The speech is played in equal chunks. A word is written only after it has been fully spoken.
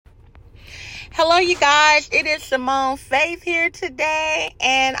Hello, you guys. It is Simone Faith here today,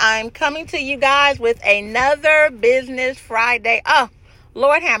 and I'm coming to you guys with another Business Friday. Oh,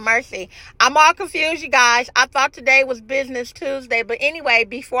 Lord have mercy. I'm all confused, you guys. I thought today was Business Tuesday, but anyway,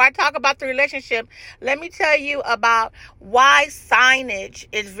 before I talk about the relationship, let me tell you about why signage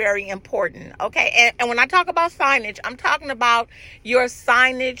is very important, okay? And when I talk about signage, I'm talking about your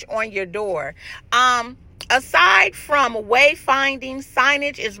signage on your door. Aside from wayfinding,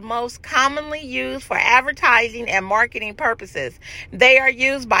 signage is most commonly used for advertising and marketing purposes. They are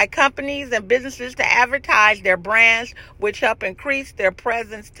used by companies and businesses to advertise their brands, which help increase their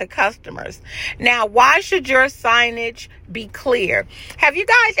presence to customers. Now, why should your signage be clear? Have you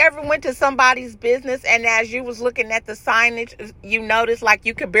guys ever went to somebody's business and as you was looking at the signage, you noticed like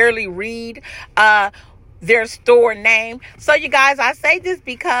you could barely read their store name? So you guys, I say this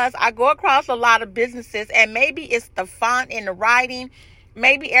because I go across a lot of businesses and maybe it's the font and the writing.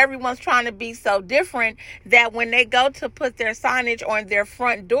 Maybe everyone's trying to be so different that when they go to put their signage on their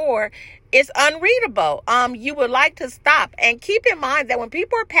front door, it's unreadable. You would like to stop and keep in mind that when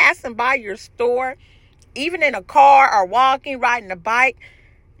people are passing by your store, even in a car or walking, riding a bike,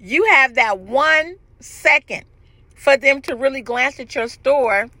 you have that 1 second for them to really glance at your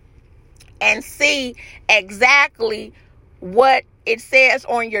store and see exactly what it says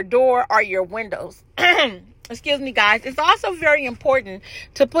on your door or your windows. Excuse me, guys. It's also very important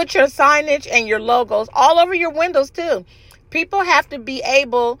to put your signage and your logos all over your windows too. People have to be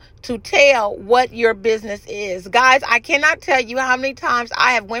able to tell what your business is. Guys, I cannot tell you how many times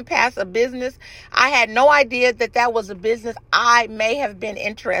I have went past a business. I had no idea that that was a business I may have been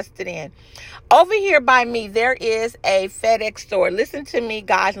interested in. Over here by me, there is a FedEx store. Listen to me,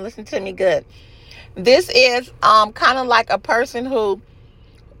 guys, and listen to me good. This is kind of like a person who,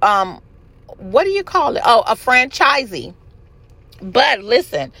 what do you call it? Oh, a franchisee. But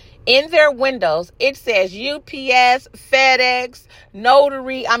listen, in their windows, it says UPS, FedEx,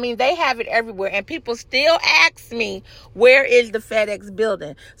 Notary. I mean, they have it everywhere. And people still ask me, where is the FedEx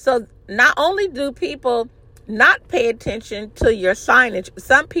building? So not only do people not pay attention to your signage,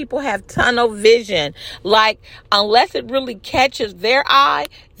 some people have tunnel vision. Like, unless it really catches their eye,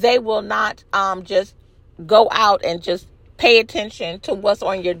 they will not just go out and just pay attention to what's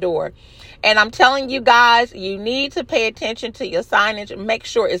on your door. And I'm telling you guys, you need to pay attention to your signage and make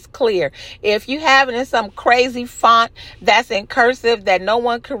sure it's clear. If you have it in some crazy font that's in cursive that no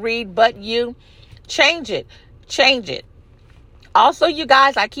one can read but you, change it. Also, you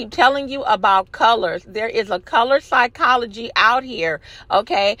guys, I keep telling you about colors. There is a color psychology out here,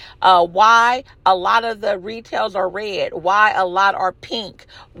 okay? Why a lot of the retails are red, why a lot are pink,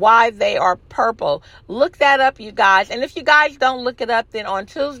 why they are purple. Look that up, you guys. And if you guys don't look it up, then on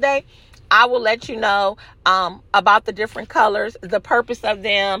Tuesday, I will let you know about the different colors, the purpose of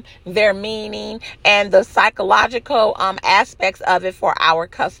them, their meaning, and the psychological aspects of it for our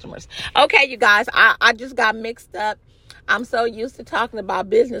customers. Okay, you guys, I just got mixed up. I'm so used to talking about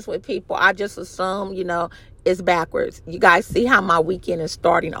business with people. I just assume, it's backwards. You guys see how my weekend is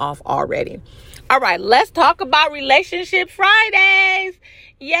starting off already. All right, let's talk about Relationship Fridays.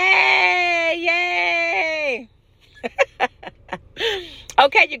 Yay.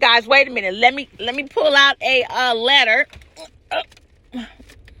 Okay, you guys, wait a minute. Let me pull out a letter.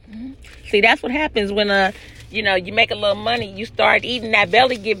 See, that's what happens when you make a little money. You start eating, that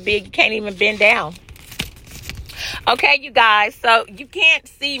belly get big. You can't even bend down. Okay, you guys, so you can't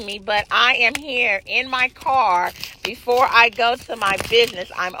see me, but I am here in my car before I go to my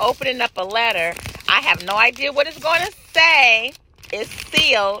business. I'm opening up a letter. I have no idea what it's going to say. It's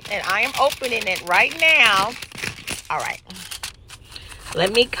sealed, and I am opening it right now. All right.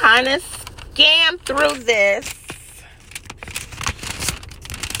 Let me kind of scan through this.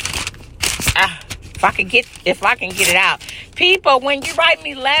 If I can get it out. People, when you write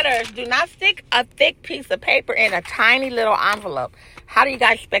me letters, do not stick a thick piece of paper in a tiny little envelope. How do you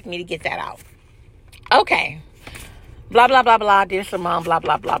guys expect me to get that out? Okay. Blah, blah, blah, blah. Dear Simone, blah,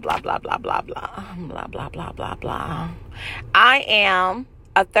 blah, blah, blah, blah, blah, blah, blah. Blah, blah, blah, blah, blah. I am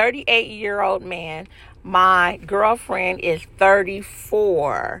a 38-year-old man. My girlfriend is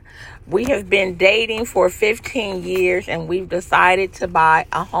 34. We have been dating for 15 years and we've decided to buy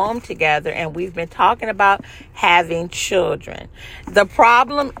a home together, and we've been talking about having children. The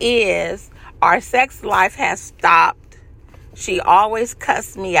problem is our sex life has stopped. She always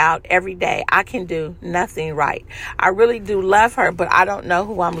cusses me out every day. I can do nothing right. I really do love her, but I don't know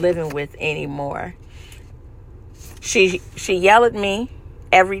who I'm living with anymore. She yelled at me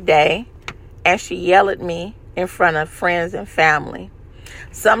every day. And she yelled at me in front of friends and family.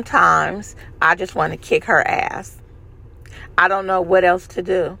 Sometimes I just want to kick her ass. I don't know what else to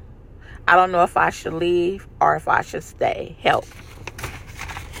do. I don't know if I should leave or if I should stay. Help.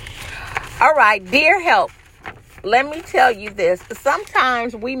 All right, dear help. Let me tell you this.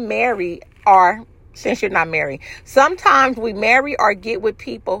 Sometimes we marry, or since you're not married, sometimes we marry or get with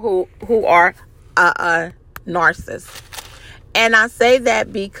people who are narcissists. And I say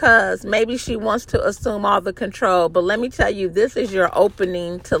that because maybe she wants to assume all the control. But let me tell you, this is your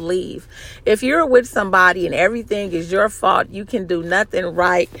opening to leave. If you're with somebody and everything is your fault, you can do nothing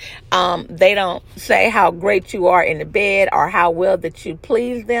right. They don't say how great you are in the bed or how well that you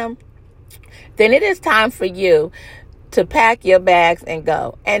please them. Then it is time for you to pack your bags and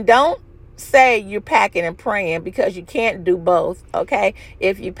go. And don't say you're packing and praying, because you can't do both, okay?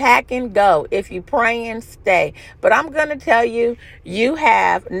 If you packing, go. If you praying, stay. But I'm going to tell you, you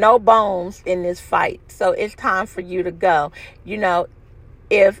have no bones in this fight. So it's time for you to go. You know,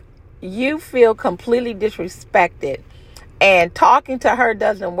 if you feel completely disrespected and talking to her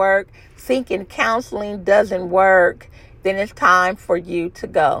doesn't work, seeking counseling doesn't work, then it's time for you to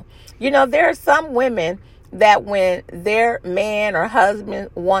go. You know, there are some women that when their man or husband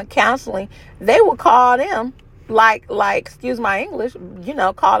want counseling, they will call them like, excuse my English, you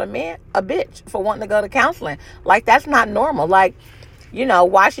know, call a man a bitch for wanting to go to counseling. Like, that's not normal. Like, you know,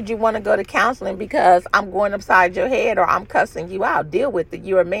 why should you want to go to counseling? Because I'm going upside your head or I'm cussing you out. Deal with it.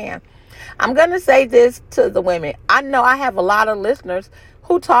 You're a man. I'm going to say this to the women. I know I have a lot of listeners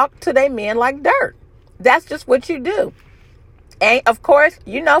who talk to their men like dirt. That's just what you do. And of course,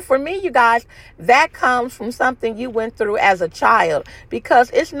 you know, for me, you guys, that comes from something you went through as a child,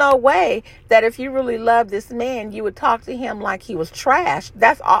 because it's no way that if you really love this man, you would talk to him like he was trash.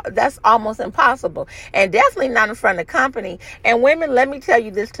 That's almost impossible, and definitely not in front of company. And women, let me tell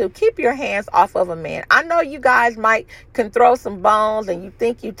you this too. Keep your hands off of a man. I know you guys can throw some bones and you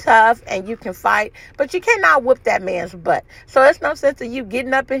think you tough and you can fight, but you cannot whoop that man's butt. So it's no sense of you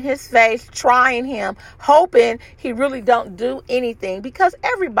getting up in his face, trying him, hoping he really don't do anything, because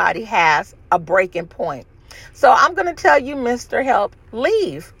everybody has a breaking point. So I'm going to tell you, Mr. Help,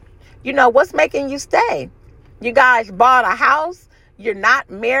 leave. You know, what's making you stay? You guys bought a house. You're not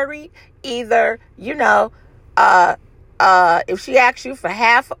married. Either, you know, if she asks you for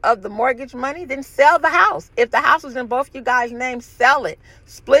half of the mortgage money, then sell the house. If the house is in both you guys' names, sell it.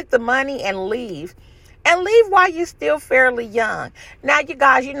 Split the money and leave. And leave while you're still fairly young. Now, you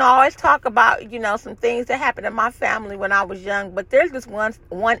guys, you know, I always talk about, you know, some things that happened in my family when I was young. But there's this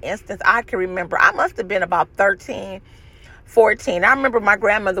one instance I can remember. I must have been about 13, 14. I remember my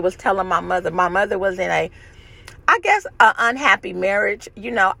grandmother was telling my mother was in an unhappy marriage.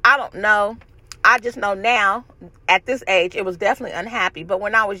 You know, I don't know. I just know now, at this age, it was definitely unhappy. But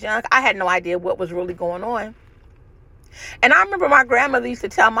when I was young, I had no idea what was really going on. And I remember my grandmother used to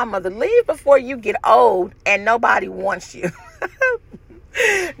tell my mother, leave before you get old and nobody wants you.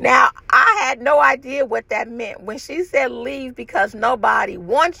 Now, I had no idea what that meant. When she said leave because nobody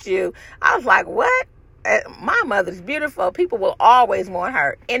wants you, I was like, what? My mother's beautiful. People will always want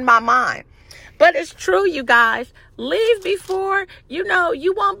her in my mind. But it's true, you guys. Leave before, you know,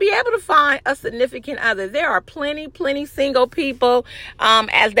 you won't be able to find a significant other. There are plenty single people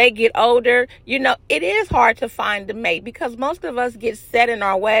as they get older. You know, it is hard to find a mate because most of us get set in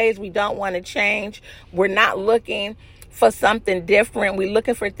our ways. We don't want to change. We're not looking for something different. We're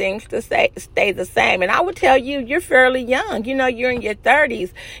looking for things to stay the same. And I would tell you, you're fairly young. You know, you're in your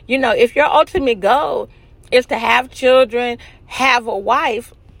 30s. You know, if your ultimate goal is to have children, have a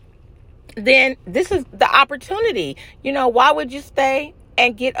wife, then this is the opportunity. You know, why would you stay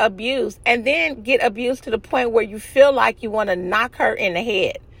and get abused and then get abused to the point where you feel like you want to knock her in the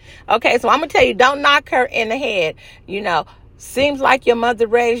head? Okay, so I'm going to tell you, don't knock her in the head. You know, seems like your mother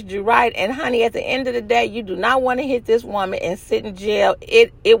raised you right. And honey, at the end of the day, you do not want to hit this woman and sit in jail.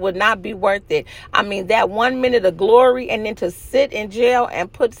 It would not be worth it. I mean, that 1 minute of glory and then to sit in jail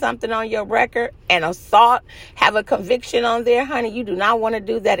and put something on your record and assault, have a conviction on there, honey, you do not want to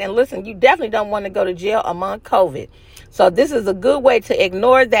do that. And listen, you definitely don't want to go to jail among COVID. So this is a good way to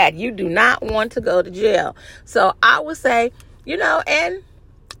ignore that. You do not want to go to jail. So I would say, you know, and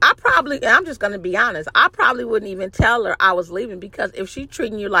I'm just going to be honest, I probably wouldn't even tell her I was leaving, because if she's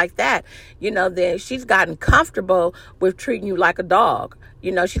treating you like that, you know, then she's gotten comfortable with treating you like a dog.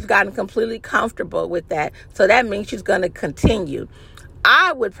 You know, she's gotten completely comfortable with that. So that means she's going to continue.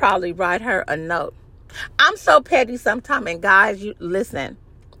 I would probably write her a note. I'm so petty sometimes, and guys, you listen,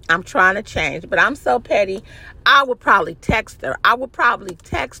 I'm trying to change, but I'm so petty. I would probably text her. I would probably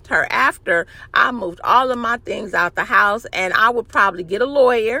text her after I moved all of my things out the house, and I would probably get a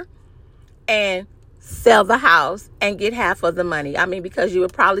lawyer and sell the house and get half of the money. I mean, because you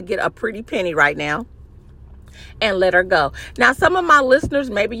would probably get a pretty penny right now. and let her go. Now, some of my listeners,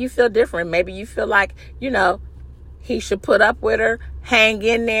 maybe you feel different. Maybe you feel like, he should put up with her, hang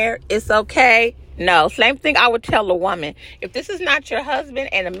in there. It's okay. No, same thing I would tell a woman. If this is not your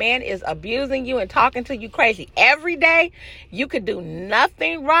husband and a man is abusing you and talking to you crazy every day, you could do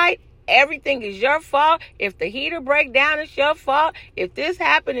nothing right. Everything is your fault. If the heater break down, it's your fault. If this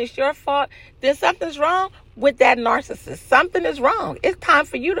happened, it's your fault. Then something's wrong with that narcissist. Something is wrong. It's time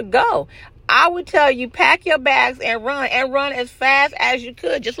for you to go. I would tell you, pack your bags and run as fast as you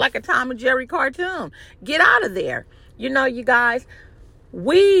could, just like a Tom and Jerry cartoon. Get out of there. You guys,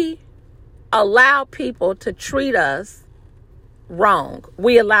 we allow people to treat us wrong.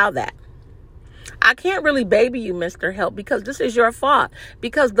 We allow that. I can't really baby you, Mr. Help, because this is your fault.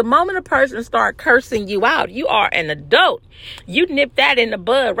 Because the moment a person starts cursing you out, you are an adult. You nip that in the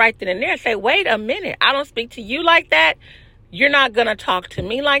bud right then and there and say, wait a minute, I don't speak to you like that. You're not going to talk to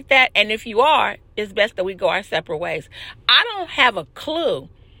me like that. And if you are, it's best that we go our separate ways. I don't have a clue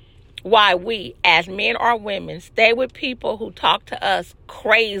why we, as men or women, stay with people who talk to us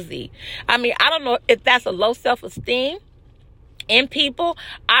crazy. I mean, I don't know if that's a low self-esteem in people.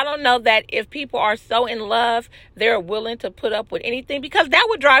 I don't know that if people are so in love, they're willing to put up with anything, because that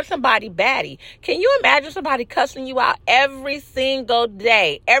would drive somebody batty. Can you imagine somebody cussing you out every single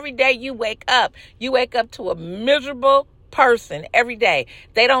day? Every day you wake up to a miserable person every day.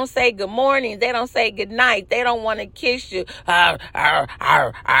 They don't say good morning. They don't say good night. They don't want to kiss you. Why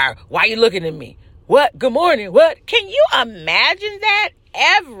are you looking at me? What? Good morning. What? Can you imagine that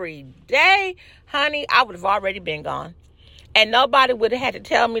every day? Honey, I would have already been gone. And nobody would have had to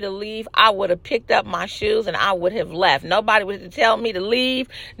tell me to leave. I would have picked up my shoes and I would have left. Nobody would have to tell me to leave.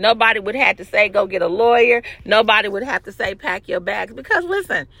 Nobody would have to say, go get a lawyer. Nobody would have to say, pack your bags. Because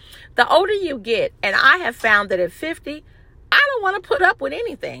listen, the older you get, and I have found that at 50, I don't want to put up with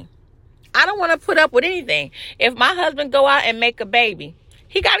anything. I don't want to put up with anything. If my husband go out and make a baby,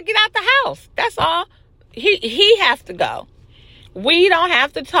 he got to get out the house. That's all. He has to go. We don't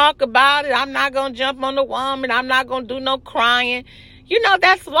have to talk about it. I'm not going to jump on the woman. I'm not going to do no crying.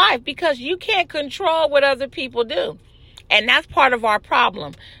 That's life, because you can't control what other people do. And that's part of our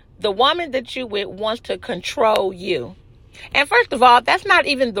problem. The woman that you with wants to control you. And first of all, that's not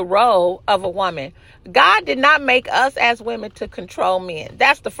even the role of a woman. God did not make us as women to control men.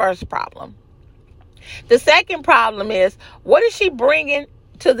 That's the first problem. The second problem is, what is she bringing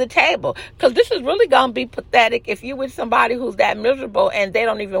to the table? Because this is really going to be pathetic if you're with somebody who's that miserable and they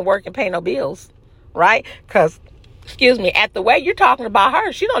don't even work and pay no bills, right? Because, at the way you're talking about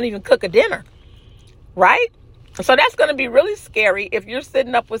her, she don't even cook a dinner, right? So that's going to be really scary if you're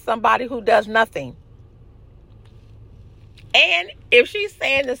sitting up with somebody who does nothing. And if she's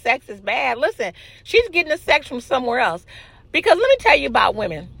saying the sex is bad, listen, she's getting the sex from somewhere else. Because let me tell you about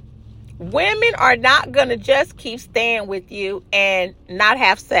women. Women are not going to just keep staying with you and not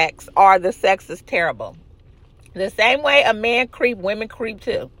have sex, or the sex is terrible. The same way a man creep, women creep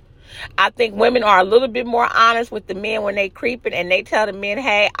too. I think women are a little bit more honest with the men when they creeping, and they tell the men,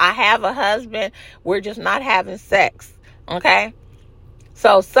 hey, I have a husband. We're just not having sex. Okay?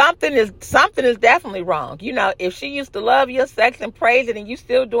 So something is definitely wrong. If she used to love your sex and praise it and you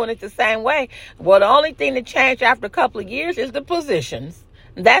still doing it the same way, well, the only thing that changed after a couple of years is the positions.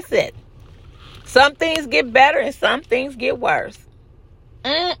 That's it. Some things get better and some things get worse.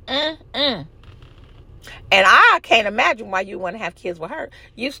 And I can't imagine why you want to have kids with her.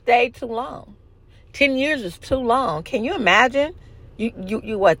 You stayed too long. 10 years is too long. Can you imagine?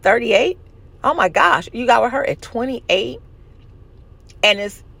 You what, 38? Oh my gosh. You got with her at 28? And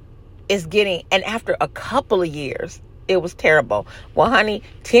it's getting, and after a couple of years, it was terrible. Well, honey,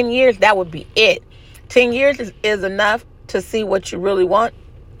 10 years, that would be it. 10 years is enough to see what you really want.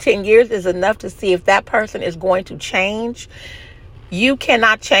 10 years is enough to see if that person is going to change. You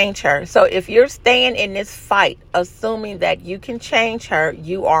cannot change her. So if you're staying in this fight, assuming that you can change her,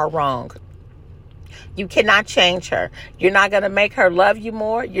 you are wrong. You cannot change her. You're not going to make her love you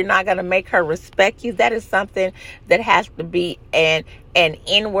more. You're not going to make her respect you. That is something that has to be an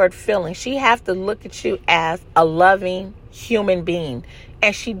inward feeling. She has to look at you as a loving human being.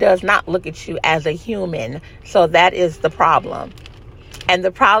 And she does not look at you as a human. So that is the problem. And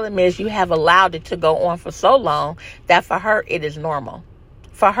the problem is you have allowed it to go on for so long that for her, it is normal.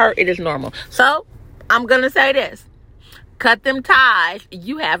 For her, it is normal. So I'm going to say this. Cut them ties.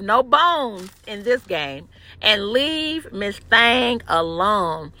 You have no bones in this game. And leave Miss Thang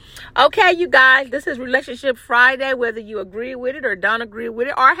alone. Okay, you guys, this is Relationship Friday, whether you agree with it or don't agree with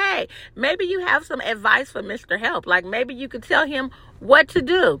it. Or, hey, maybe you have some advice for Mr. Help. Like maybe you could tell him what to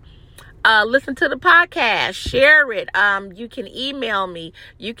do. Listen to the podcast, share it. You can email me.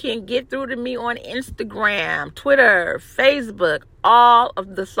 You can get through to me on Instagram, Twitter, Facebook, all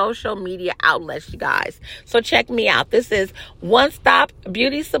of the social media outlets, you guys. So check me out. This is One Stop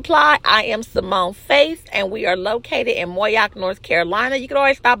Beauty Supply. I am Simone Faith, and we are located in Moyock, North Carolina. You can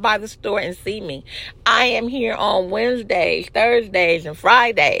always stop by the store and see me. I am here on Wednesdays, Thursdays, and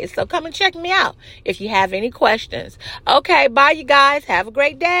Fridays. So come and check me out if you have any questions. Okay, bye, you guys. Have a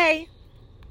great day.